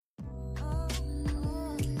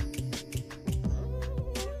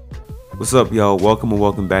What's up, y'all? Welcome and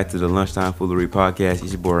welcome back to the Lunchtime Foolery Podcast.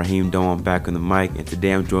 It's your boy Raheem Doe. I'm back on the mic, and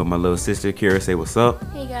today I'm joined with my little sister, Kira. Say what's up.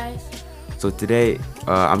 Hey guys. So today,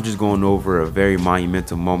 I'm just going over a very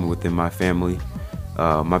monumental moment within my family.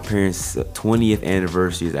 My parents' 20th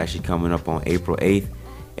anniversary is actually coming up on April 8th,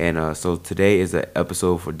 and so today is an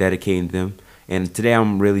episode for dedicating them. And today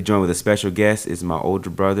I'm really joined with a special guest. It's my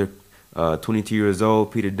older brother, 22 years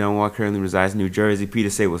old, Peter Daunoy, currently resides in New Jersey.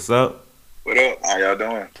 Peter, say what's up. What up? How y'all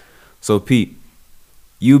doing? So Pete,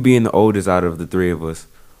 you being the oldest out of the three of us,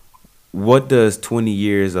 what does 20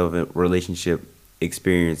 years of a relationship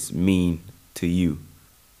experience mean to you?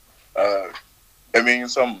 Uh, it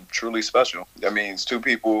means something truly special. That means two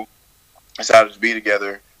people decided to be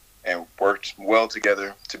together and worked well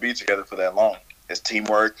together to be together for that long. It's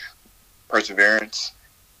teamwork, perseverance,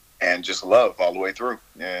 and just love all the way through.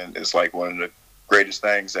 And it's like one of the greatest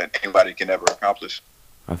things that anybody can ever accomplish.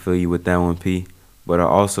 I feel you with that one, P. But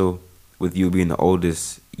also, with you being the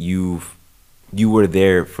oldest, you were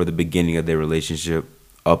there for the beginning of their relationship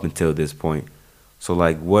up until this point. So,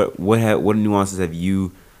 like, what nuances have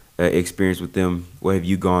you experienced with them? What have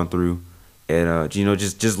you gone through? And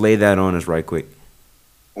just lay that on us right quick.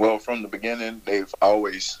 Well, from the beginning, they've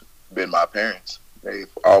always been my parents.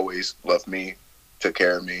 They've always loved me, took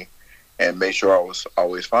care of me, and made sure I was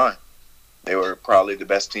always fine. They were probably the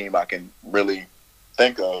best team I can really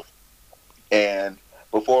think of. And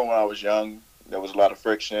before, when I was young, there was a lot of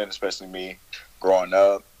friction, especially me growing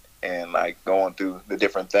up and like going through the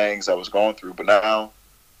different things I was going through. But now,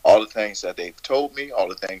 all the things that they've told me, all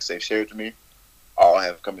the things they've shared to me, all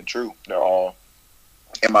have come true. They're all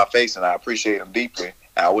in my face, and I appreciate them deeply.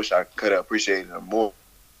 And I wish I could have appreciated them more,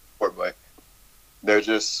 but they're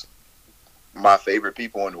just my favorite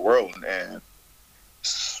people in the world. And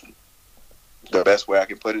the best way I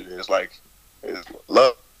can put it is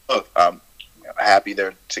love. I'm happy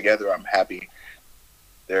they're together. I'm happy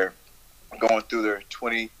they're going through their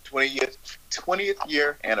 20th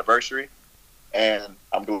year anniversary, and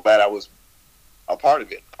I'm glad I was a part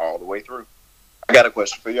of it all the way through. I got a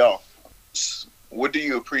question for y'all. What do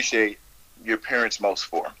you appreciate your parents most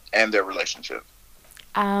for and their relationship?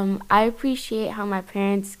 I appreciate how my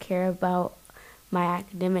parents care about my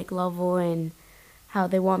academic level and how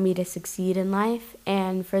they want me to succeed in life.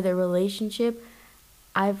 And for their relationship,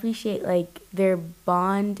 I appreciate like their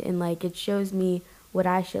bond and like it shows me what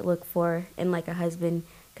I should look for in like a husband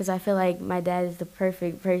because I feel like my dad is the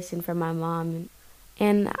perfect person for my mom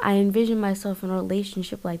and I envision myself in a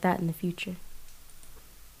relationship like that in the future.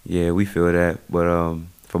 Yeah, we feel that. But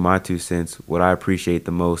for my 2 cents, what I appreciate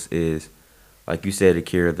the most is, like you said,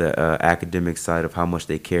 Akira, the academic side of how much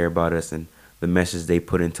they care about us and the message they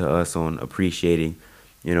put into us on appreciating,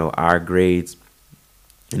 our grades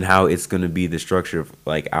and how it's going to be the structure of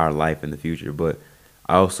like our life in the future. But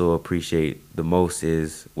I also appreciate the most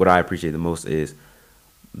is what I appreciate the most is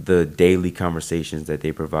the daily conversations that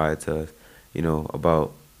they provide to us,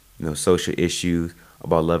 about social issues,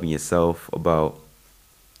 about loving yourself, about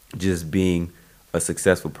just being a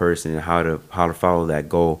successful person and how to follow that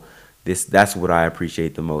goal. That's what I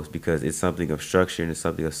appreciate the most because it's something of structure and it's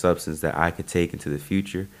something of substance that I could take into the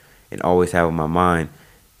future and always have in my mind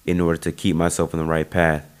in order to keep myself on the right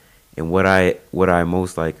path. And what I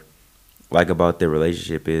most like about their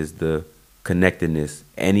relationship is the connectedness.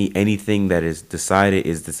 Anything that is decided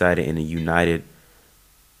in a united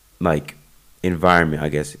like environment, I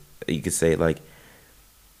guess you could say. Like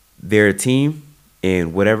they're a team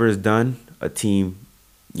and whatever is done, a team,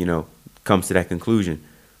 comes to that conclusion.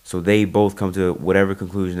 So they both come to whatever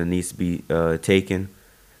conclusion that needs to be taken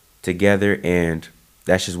together, and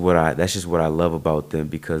that's just what I love about them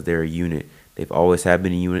because they're a unit. They've always have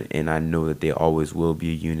been a unit, and I know that they always will be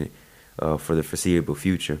a unit for the foreseeable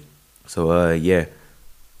future. So yeah.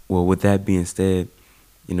 Well, with that being said,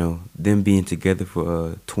 them being together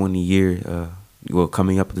for 20 years,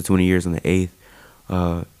 coming up to 20 years on the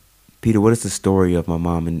 8th. Peter, what is the story of my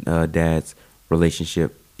mom and dad's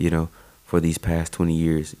relationship? For these past 20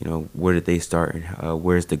 years, where did they start and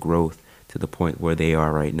where's the growth to the point where they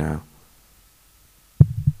are right now?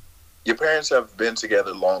 Your parents have been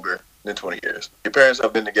together longer than 20 years. Your parents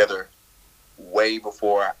have been together way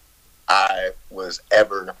before I was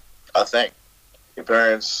ever a thing. Your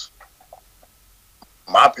parents,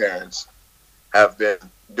 my parents, have been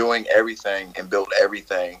doing everything and built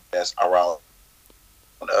everything that's around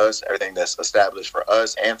us, everything that's established for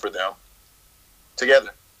us and for them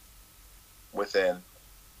together within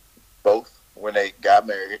both when they got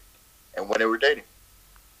married and when they were dating.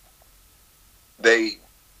 They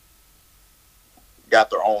got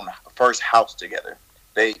their own first house together.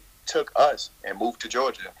 They took us and moved to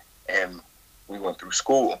Georgia, and we went through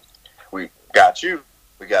school. We got you.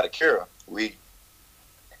 We got Akira. We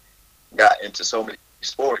got into so many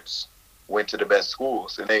sports, went to the best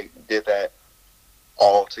schools, and they did that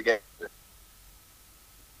all together.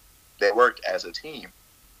 They worked as a team,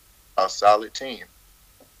 a solid team.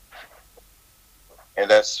 And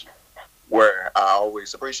that's where I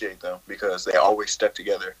always appreciate them because they always stuck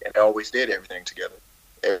together and they always did everything together.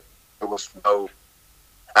 It was no,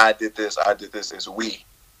 I did this, it's we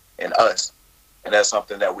and us. And that's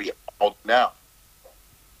something that we all do now.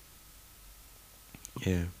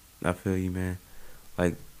 Yeah, I feel you, man.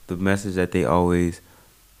 Like the message that they always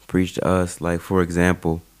preach to us, like for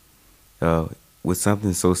example, uh, with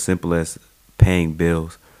something so simple as paying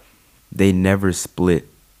bills, they never split.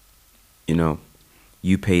 You know,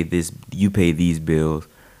 you pay this, you pay these bills,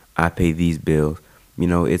 I pay these bills. You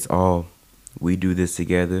know, it's all we do this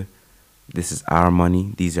together. This is our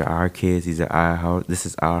money. These are our kids. These are our house. This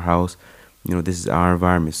is our house. You know, this is our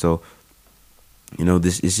environment. So, you know,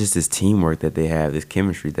 this it's just this teamwork that they have, this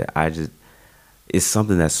chemistry that I just it's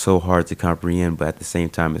something that's so hard to comprehend, but at the same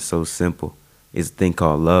time, it's so simple. It's a thing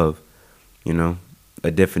called love. You know,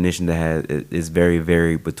 a definition that is very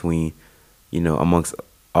varied between, you know, amongst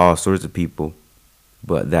all sorts of people,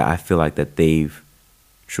 but that I feel like that they've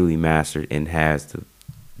truly mastered and has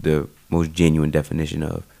the most genuine definition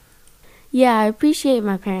of. Yeah, I appreciate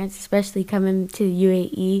my parents, especially coming to the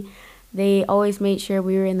UAE. They always made sure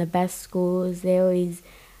we were in the best schools. They always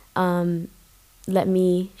um, let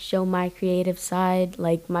me show my creative side,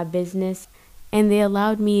 like my business. And they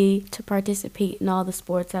allowed me to participate in all the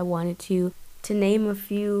sports I wanted to. To name a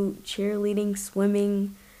few, cheerleading,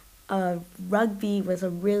 swimming, rugby was a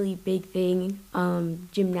really big thing.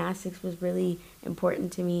 Gymnastics was really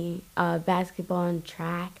important to me. Basketball and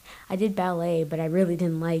track. I did ballet, but I really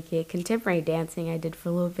didn't like it. Contemporary dancing I did for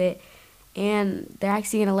a little bit. And they're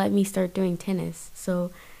actually going to let me start doing tennis.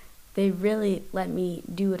 So they really let me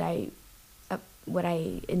do what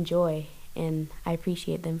I enjoy, and I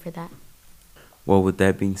appreciate them for that. Well, with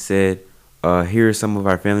that being said, here are some of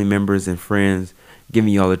our family members and friends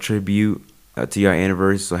giving y'all a tribute to your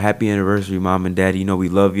anniversary. So happy anniversary, Mom and Daddy. You know we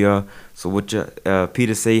love y'all. So what you,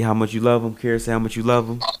 Peter, say how much you love them. Kara, say how much you love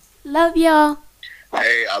them. Love y'all.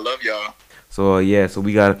 Hey, I love y'all. So yeah, so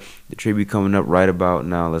we got the tribute coming up right about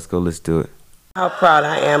now. Let's go. Let's do it. How proud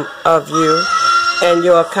I am of you and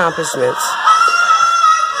your accomplishments.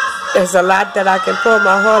 There's a lot that I can pour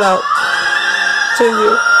my heart out to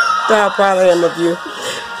you. How proud I am of you.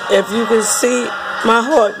 If you can see my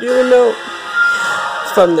heart, you will know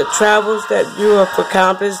from the travels that you have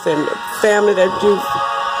accomplished and the family that you've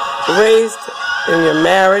raised in your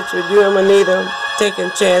marriage with you and Juanita, taking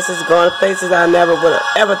chances, going places I never would have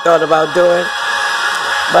ever thought about doing.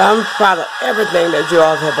 But I'm proud of everything that you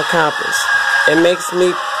all have accomplished. It makes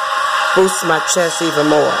me boost my chest even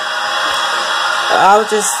more. I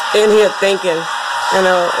was just in here thinking, you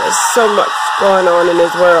know, there's so much going on in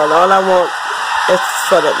this world. All I want is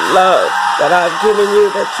for the love that I've given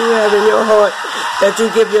you, that you have in your heart, that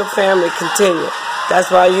you give your family continue.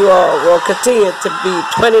 That's why you all will continue to be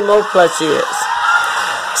 20 more plus years.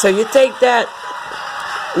 So you take that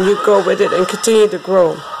and you go with it and continue to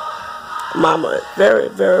grow. Mama is very,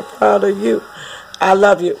 very proud of you. I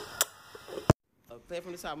love you. Play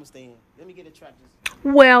from the top, Mustaine. Let me get a track.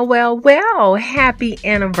 Well, well, well. Happy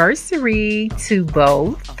anniversary to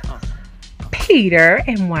both Peter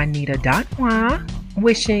and Juanita Daunoy.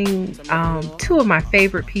 Wishing two of my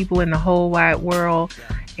favorite people in the whole wide world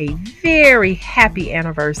a very happy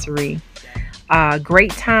anniversary.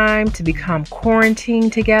 Great time to become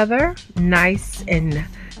quarantined together. Nice and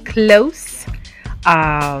close.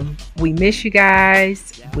 We miss you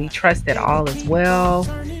guys. We trust that all is well.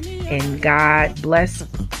 And God bless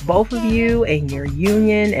both of you and your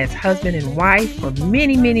union as husband and wife for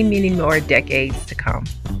many, many, many more decades to come.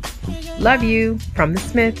 Love you from the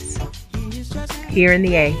Smiths here in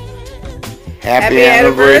the A. Happy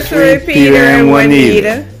anniversary, Peter and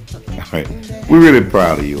Juanita. All right. We're really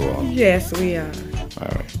proud of you all. Yes, we are. All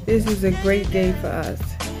right. This is a great day for us.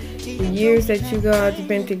 The years that you guys have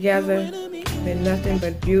been together have been nothing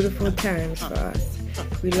but beautiful times for us.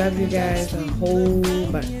 We love you guys a whole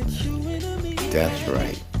bunch. That's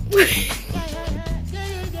right.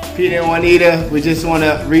 Peter and Juanita, we just want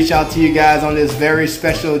to reach out to you guys on this very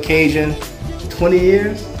special occasion. 20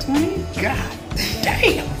 years? 20? God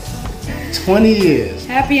damn. 20 years.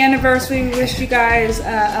 Happy anniversary. We wish you guys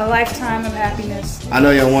a lifetime of happiness. I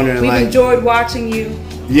know y'all wondering, We've enjoyed watching you.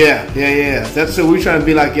 Yeah. That's so we're trying to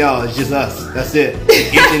be like y'all. It's just us. That's it.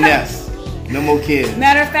 Empty nest. No more kids.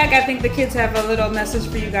 Matter of fact, I think the kids have a little message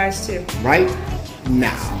for you guys too. Right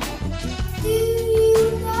now.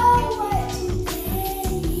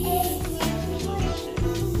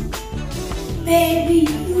 baby,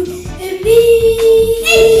 you and me.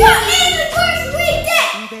 It's your anniversary day.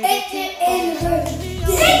 It's your anniversary day.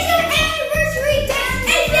 It's your anniversary day.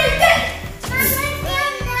 It's your day.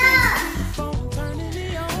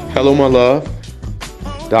 Hello, my love.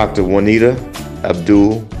 Dr. Juanita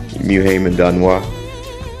Abdul Muhammad Daunoy.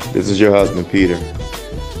 This is your husband, Peter.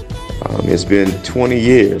 It's been 20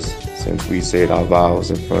 years since we said our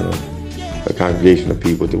vows in front of a congregation of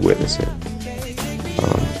people to witness it.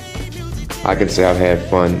 I can say I've had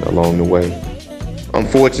fun along the way.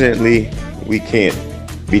 Unfortunately, we can't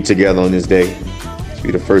be together on this day. It'll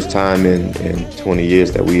be the first time in 20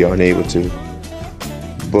 years that we aren't able to.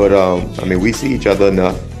 But we see each other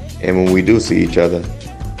enough, and when we do see each other,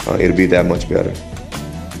 it'll be that much better.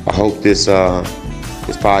 I hope this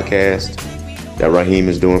podcast that Raheem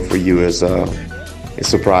is doing for you is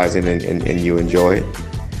surprising and you enjoy it.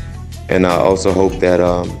 And I also hope that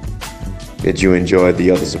you enjoy the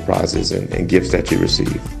other surprises and gifts that you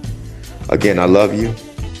receive. Again, I love you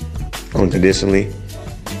unconditionally.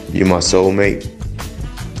 You're my soulmate.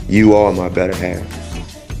 You are my better half.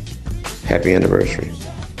 Happy anniversary.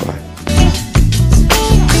 Bye.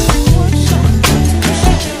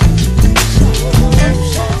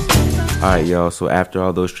 All right, y'all. So after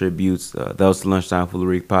all those tributes, that was the Lunchtime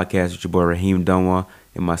Foolery podcast with your boy Raheem Daunoy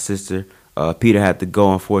and my sister. Peter had to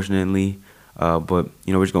go, unfortunately. But,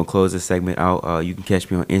 we're just going to close this segment out. You can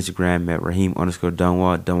catch me on Instagram at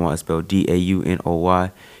Raheem_Daunoy. Daunoy is spelled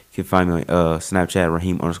Daunoy. You can find me on Snapchat,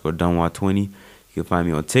 Raheem_Daunoy20. You can find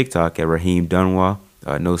me on TikTok at Raheem Daunoy,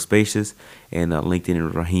 no spaces. And LinkedIn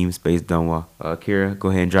is Raheem space Daunoy. Kira, go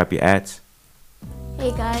ahead and drop your ads.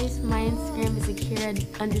 Hey guys, my Instagram is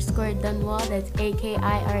Akira_Daunoy. That's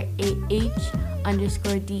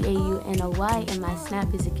AKIRAH_DAUNOY. And my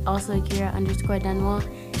Snap is also Akira_Daunoy.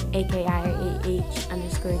 AKIRAH_DAUNOY.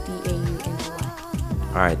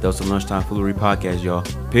 All right, that's the Lunchtime Foolery podcast, y'all.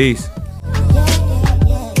 Peace.